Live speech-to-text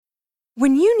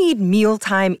When you need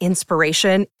mealtime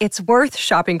inspiration, it's worth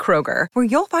shopping Kroger, where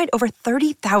you'll find over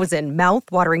 30,000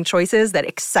 mouth-watering choices that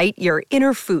excite your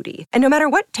inner foodie. And no matter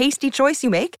what tasty choice you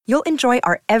make, you'll enjoy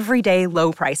our everyday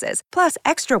low prices, plus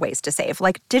extra ways to save,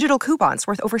 like digital coupons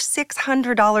worth over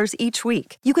 $600 each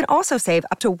week. You can also save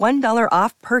up to $1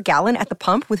 off per gallon at the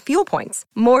pump with fuel points.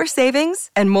 More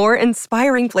savings and more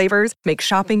inspiring flavors make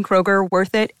shopping Kroger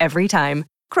worth it every time.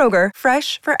 Kroger,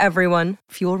 fresh for everyone.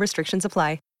 Fuel restrictions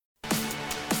apply.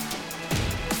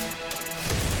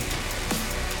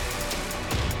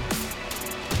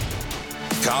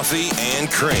 Coffee and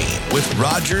Cream with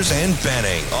Rogers and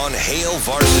Benning on Hail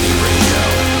Varsity Radio.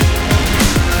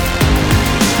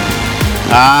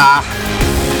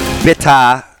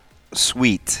 Bitter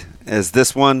sweet as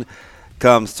this one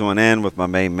comes to an end with my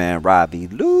main man Robbie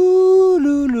Lula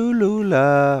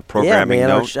programming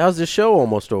note. How's the show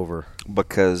almost over?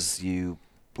 Because you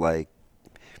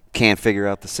can't figure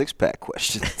out the six-pack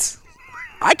questions.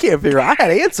 I can't figure out. I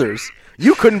had answers.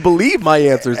 You couldn't believe my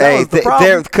answers. That was the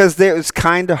problem. Because it was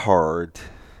kind of hard.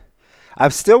 I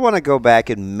still want to go back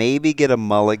and maybe get a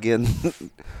mulligan.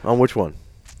 On which one?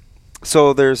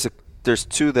 So there's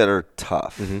two that are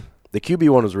tough. Mm-hmm. The QB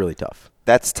one was really tough.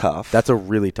 That's tough. That's a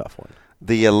really tough one.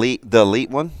 The elite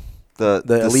one? The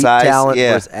elite size, talent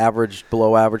yeah. versus average,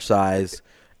 below average size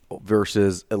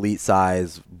versus elite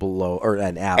size below or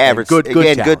an average. Good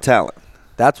talent. Good talent.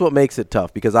 That's what makes it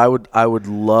tough because I would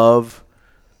love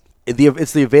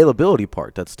it's the availability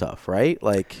part that's tough, right?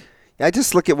 I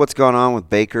just look at what's going on with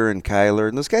Baker and Kyler,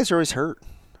 and those guys are always hurt.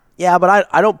 Yeah, but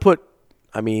I don't put.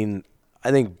 I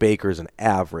think Baker's an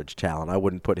average talent. I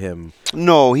wouldn't put him.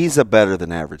 No, he's a better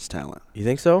than average talent. You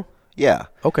think so? Yeah.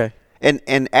 Okay. And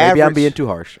average. Maybe I'm being too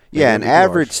harsh. An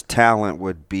average talent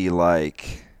would be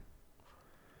like.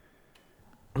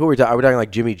 Who are we talking? Are we talking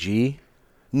like Jimmy G?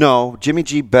 No, Jimmy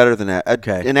G better than that.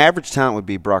 Okay. An average talent would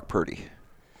be Brock Purdy.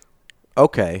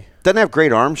 Okay. Doesn't have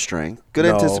great arm strength. Good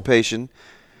anticipation.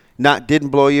 Didn't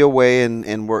blow you away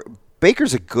and work.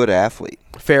 Baker's a good athlete.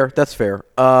 Fair. That's fair.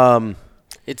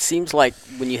 It seems like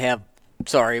when you have elite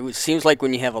size.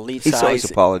 He's always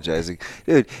apologizing.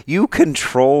 Dude, you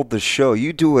control the show.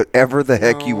 You do whatever the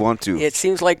heck you want to. It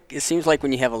seems like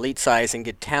when you have elite size and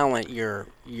good talent,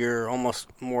 you're almost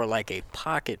more like a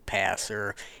pocket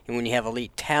passer, and when you have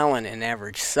elite talent and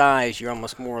average size, you're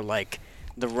almost more like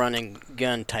the running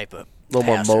gun type of. A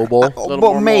little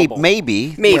more mobile.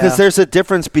 Maybe. Because there's a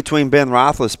difference between Ben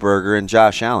Roethlisberger and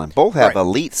Josh Allen. Both have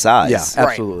elite size. Yeah,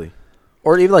 absolutely. Right.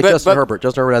 Or even like Justin Herbert.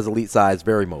 Justin Herbert has elite size,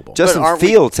 very mobile. Justin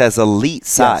Fields has elite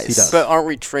size. Yes, he does. But aren't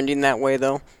we trending that way,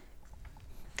 though?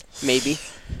 Maybe.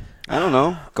 I don't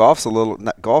know. Goff's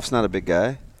not a big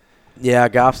guy. Yeah,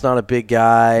 Goff's not a big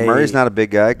guy. Murray's not a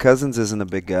big guy. Cousins isn't a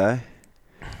big guy.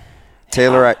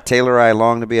 Taylor I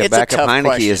long to be a backup.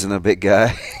 Heineke isn't a big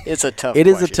guy. It's a tough question. It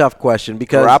is a tough question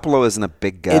because Garoppolo isn't a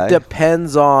big guy. It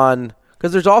depends on –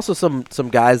 because there's also some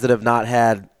guys that have not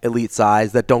had elite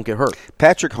size that don't get hurt.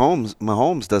 Patrick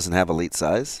Mahomes doesn't have elite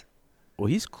size. Well,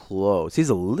 he's close. He's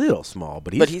a little small,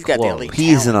 but he's close. got the elite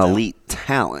He's talent, an elite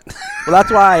talent. Well, that's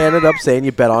why I ended up saying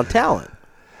you bet on talent.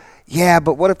 Yeah,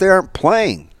 but what if they aren't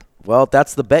playing? Well,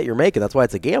 that's the bet you're making. That's why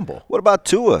it's a gamble. What about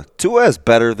Tua? Tua is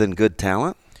better than good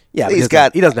talent. Yeah, he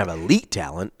doesn't have elite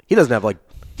talent. He doesn't have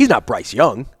he's not Bryce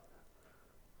Young.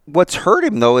 What's hurt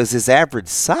him though is his average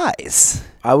size.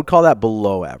 I would call that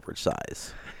below average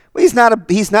size. Well, he's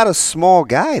not a small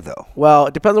guy though. Well,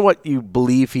 it depends on what you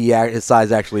believe his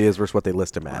size actually is versus what they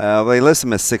list him at. They list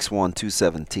him as 6'1",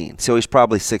 217. So he's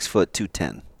probably 6 foot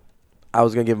 210. I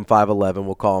was gonna give him 5'11".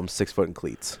 We'll call him 6 foot in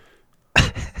cleats.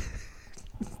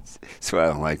 That's why I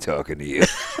don't like talking to you.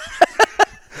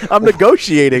 I'm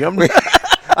negotiating.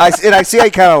 I see how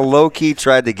you kind of low-key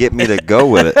tried to get me to go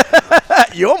with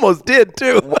it. You almost did,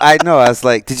 too. I know. I was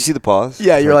like, did you see the pause?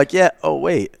 Yeah, you're like, yeah. Oh,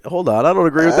 wait. Hold on. I don't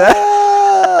agree with that.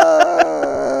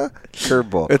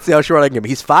 Curveball. Let's see how short I can give him.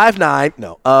 He's 5'9".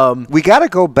 No. We got to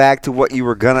go back to what you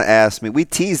were going to ask me. We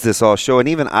teased this all show, and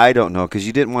even I don't know because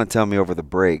you didn't want to tell me over the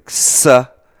break.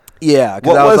 Yeah,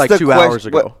 because that was like 2 hours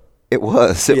ago. It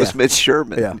was. It was Mitch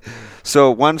Sherman. Yeah.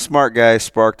 So one smart guy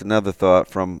sparked another thought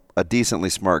from a decently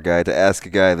smart guy to ask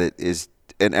a guy that is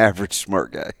an average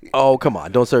smart guy. Oh, come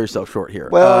on. Don't sell yourself short here.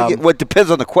 Well, it depends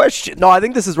on the question. No, I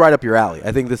think this is right up your alley.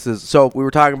 I think this is – so we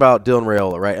were talking about Dylan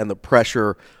Raiola, right, and the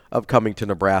pressure of coming to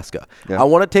Nebraska. Yeah. I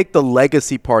want to take the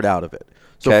legacy part out of it.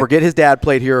 So forget his dad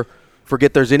played here.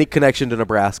 Forget there's any connection to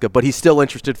Nebraska, but he's still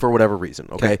interested for whatever reason,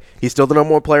 okay? He's still the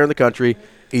number one player in the country.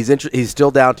 He's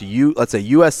still down to, let's say,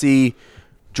 USC,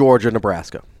 Georgia,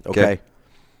 Nebraska, okay?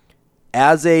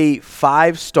 As a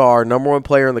 5-star number one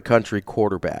player in the country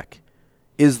quarterback,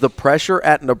 is the pressure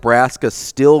at Nebraska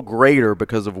still greater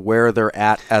because of where they're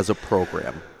at as a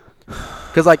program?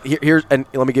 Because, like, here's – and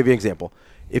let me give you an example.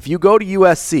 If you go to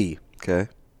USC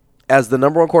as the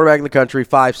number one quarterback in the country,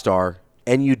 5-star,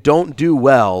 and you don't do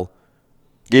well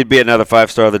 – You'd be another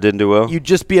 5-star that didn't do well? You'd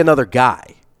just be another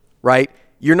guy, right?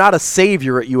 You're not a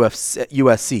savior at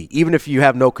USC, even if you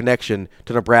have no connection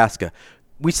to Nebraska.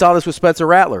 We saw this with Spencer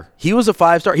Rattler. He was a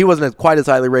 5-star. He wasn't quite as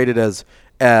highly rated as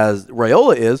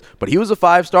Raiola is, but he was a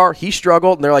 5-star. He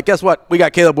struggled, and they're like, guess what? We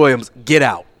got Caleb Williams. Get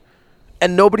out.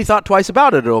 And nobody thought twice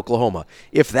about it at Oklahoma.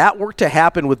 If that were to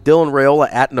happen with Dylan Raiola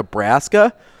at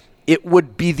Nebraska, it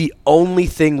would be the only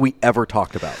thing we ever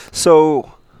talked about.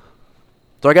 So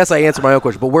I guess I answered my own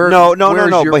question. But where's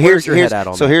your head at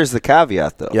on so that? Here's the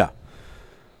caveat, though. Yeah.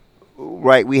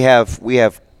 Right. We have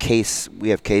case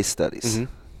studies,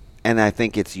 and I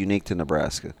think it's unique to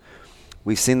Nebraska.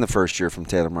 We've seen the first year from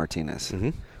Taylor Martinez.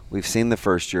 We've seen the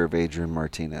first year of Adrian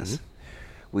Martinez.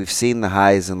 We've seen the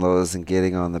highs and lows and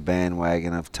getting on the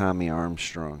bandwagon of Tommy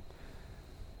Armstrong.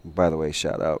 By the way,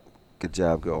 shout out. Good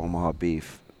job, go Omaha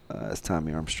Beef, as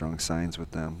Tommy Armstrong signs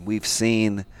with them. We've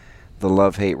seen the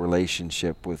love-hate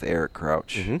relationship with Eric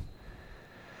Crouch.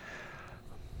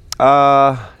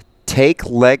 Take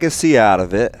legacy out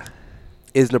of it.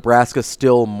 Is Nebraska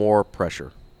still more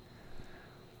pressure?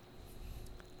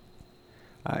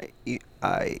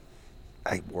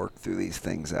 I work through these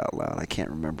things out loud. I can't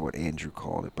remember what Andrew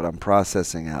called it, but I'm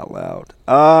processing out loud.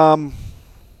 I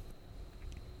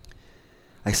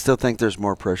still think there's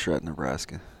more pressure at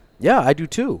Nebraska. Yeah, I do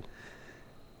too.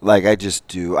 Like, I just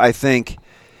do. I think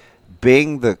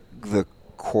being the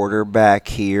quarterback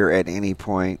here at any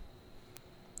point,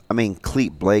 I mean,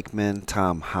 Clete Blakeman,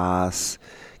 Tom Haas,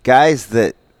 guys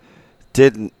that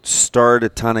didn't start a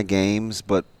ton of games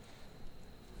but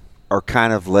are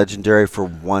kind of legendary for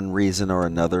one reason or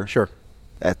another. Sure.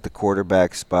 At the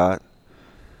quarterback spot.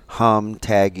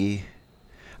 Taggy. I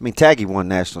mean, Taggy won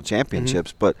national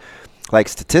championships, but, like,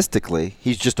 statistically,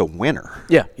 he's just a winner.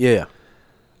 Yeah.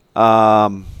 I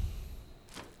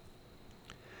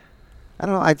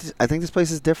don't know. I think this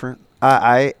place is different.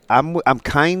 I'm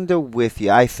kind of with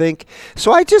you. I think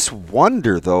so. I just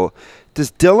wonder, though,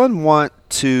 does Dylan want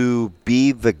to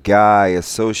be the guy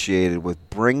associated with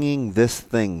bringing this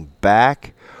thing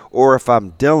back, or if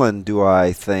I'm Dylan, do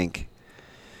I think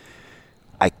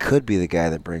I could be the guy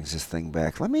that brings this thing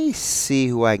back? Let me see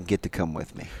who I can get to come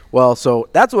with me. Well, so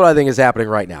that's what I think is happening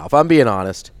right now. If I'm being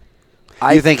honest,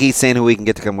 you think he's saying who we can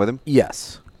get to come with him?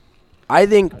 Yes, I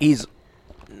think he's.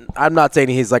 I'm not saying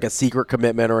he's like a secret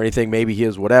commitment or anything. Maybe he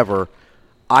is, whatever.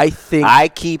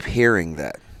 I keep hearing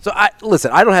that. So,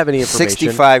 listen, I don't have any information.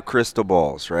 65 crystal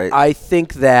balls, right? I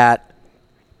think that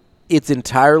it's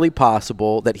entirely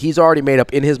possible that he's already made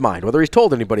up in his mind, whether he's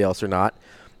told anybody else or not,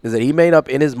 is that he made up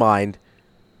in his mind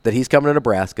that he's coming to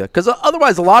Nebraska. Because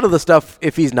otherwise, a lot of the stuff,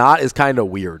 if he's not, is kind of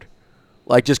weird.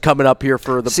 Like just coming up here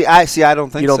for the. I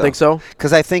don't think so. You don't think so?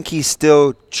 Because I think he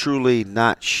still truly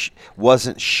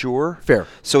wasn't sure. Fair.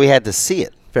 So he had to see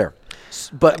it. Fair.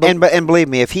 But believe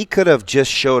me, if he could have just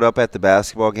showed up at the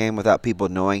basketball game without people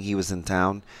knowing he was in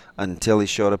town until he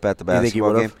showed up at the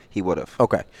basketball game, he would have.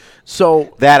 Okay.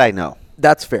 So that I know.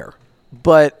 That's fair.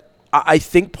 But I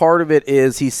think part of it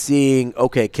is he's seeing,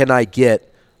 okay, can I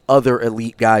get other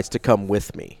elite guys to come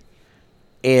with me?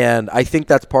 And I think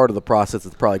that's part of the process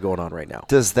that's probably going on right now.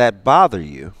 Does that bother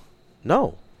you?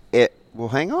 No. Well,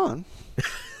 hang on.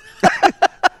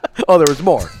 Oh, there was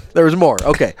more.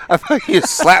 Okay. I thought you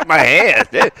slapped my hand.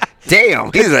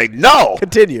 Damn. He's like, no.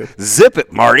 Continue. Zip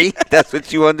it, Marty. That's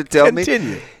what you wanted to tell me?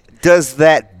 Continue. Does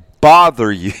that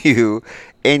bother you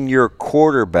in your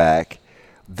quarterback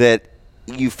that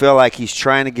you feel like he's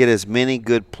trying to get as many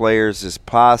good players as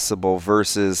possible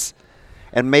versus,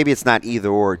 and maybe it's not either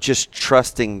or, just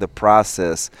trusting the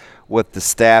process with the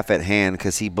staff at hand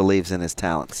because he believes in his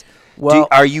talents? Well,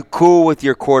 are you cool with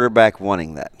your quarterback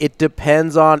wanting that? It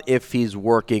depends on if he's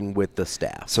working with the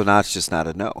staff. So now it's just not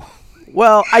a no.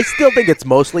 Well, I still think it's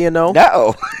mostly a no.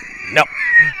 No.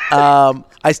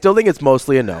 I still think it's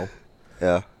mostly a no.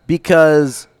 Yeah.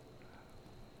 Because,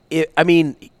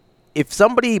 if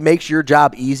somebody makes your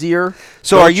job easier,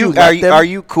 so are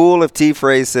you cool if T.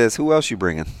 Fraze says, "Who else you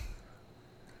bringing"?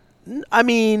 I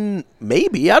mean,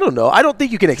 maybe. I don't know. I don't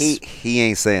think you can. He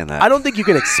ain't saying that. I don't think you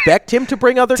can expect him to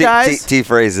bring other guys. T.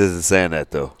 Fraze isn't saying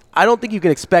that though. I don't think you can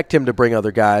expect him to bring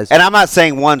other guys. And I'm not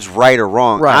saying one's right or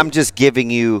wrong. Right. I'm just giving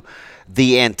you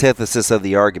the antithesis of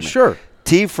the argument. Sure.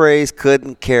 T. Fraze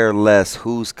couldn't care less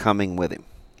who's coming with him.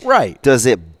 Right. Does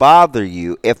it bother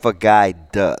you if a guy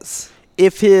does?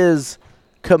 If his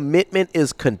commitment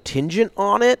is contingent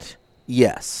on it,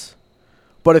 yes.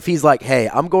 But if he's like, hey,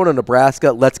 I'm going to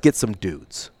Nebraska, let's get some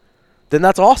dudes, then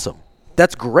that's awesome.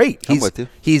 That's great. I'm with you.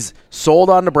 He's sold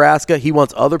on Nebraska. He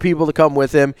wants other people to come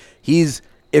with him.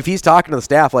 If he's talking to the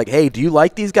staff like, hey, do you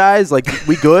like these guys? Like,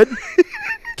 we good?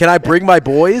 Can I bring my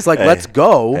boys? Like, let's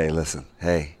go. Hey, listen.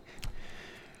 Hey,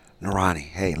 Narani.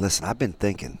 Hey, listen, I've been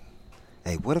thinking.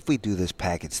 Hey, what if we do this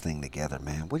package thing together,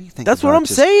 man? What do you think? That's what I'm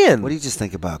saying. What do you just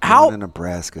think about going to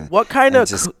Nebraska? What kind of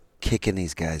just kicking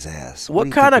these guys' ass?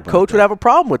 What kind of coach would have a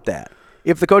problem with that?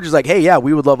 If the coach is like, hey, yeah,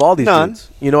 we would love all these dudes.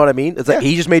 You know what I mean? It's like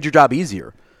he just made your job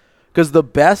easier. Because the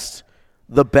best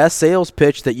sales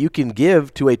pitch that you can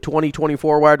give to a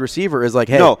 2024 wide receiver is like,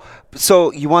 hey. No.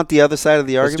 So you want the other side of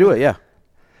the argument? Let's do it, yeah.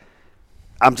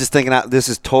 I'm just thinking this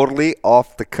is totally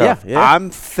off the cuff. Yeah.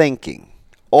 I'm thinking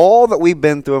all that we've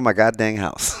been through in my goddamn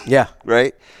house. Yeah.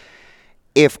 Right?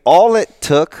 If all it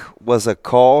took was a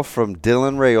call from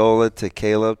Dylan Raiola to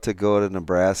Caleb to go to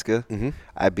Nebraska,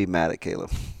 I'd be mad at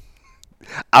Caleb.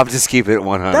 I'm just keeping it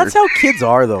 100. That's how kids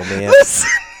are, though, man.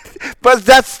 But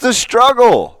that's the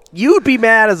struggle. You'd be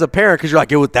mad as a parent because you're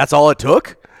like, that's all it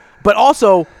took? But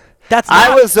also, that's not.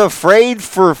 I was afraid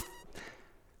for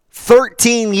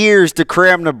 13 years to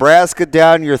cram Nebraska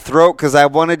down your throat because I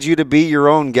wanted you to be your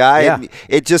own guy. Yeah. And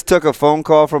it just took a phone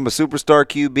call from a superstar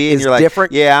QB, and you're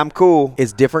like, yeah, I'm cool.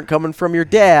 It's different coming from your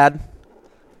dad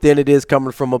than it is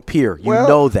coming from a peer. You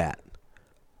know that.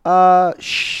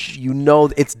 You know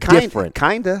it's different.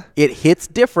 Kinda. It hits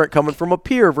different coming from a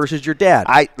peer versus your dad.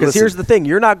 Because here's the thing.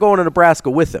 You're not going to Nebraska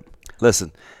with him.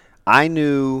 Listen, I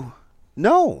knew –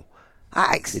 no.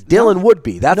 Dylan would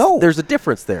be. There's a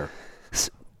difference there.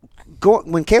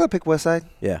 When Caleb picked Westside,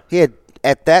 he had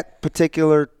at that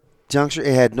particular juncture,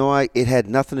 it had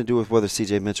nothing to do with whether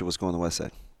C.J. Mitchell was going to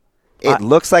Westside. It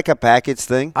looks like a package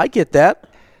thing. I get that.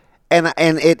 And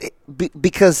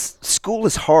because school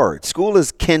is hard. School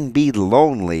can be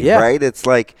lonely, right? It's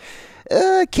like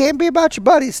it can't be about your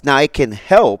buddies. Now it can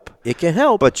help. It can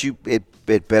help, but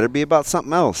it better be about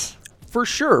something else. For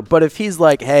sure. But if he's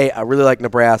like, hey, I really like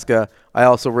Nebraska. I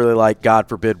also really like, God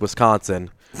forbid, Wisconsin.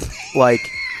 Like,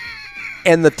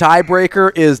 and the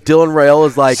tiebreaker is Dylan Raiola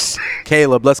is like,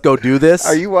 Caleb, let's go do this.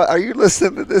 Are you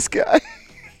listening to this guy?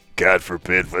 God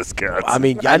forbid, Wisconsin. I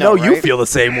mean, I know you feel the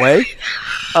same way.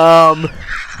 No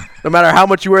matter how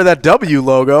much you wear that W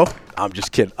logo. I'm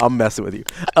just kidding. I'm messing with you.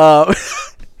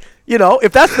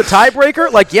 If that's the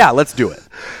tiebreaker, like, yeah, let's do it.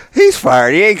 He's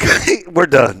fired. He ain't. We're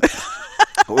done.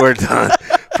 We're done.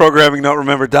 Programming note,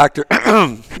 remember, Dr.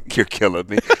 You're killing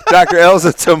me. Dr.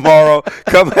 Elza tomorrow.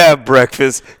 Come have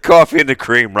breakfast. Coffee and the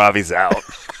cream. Ravi's out.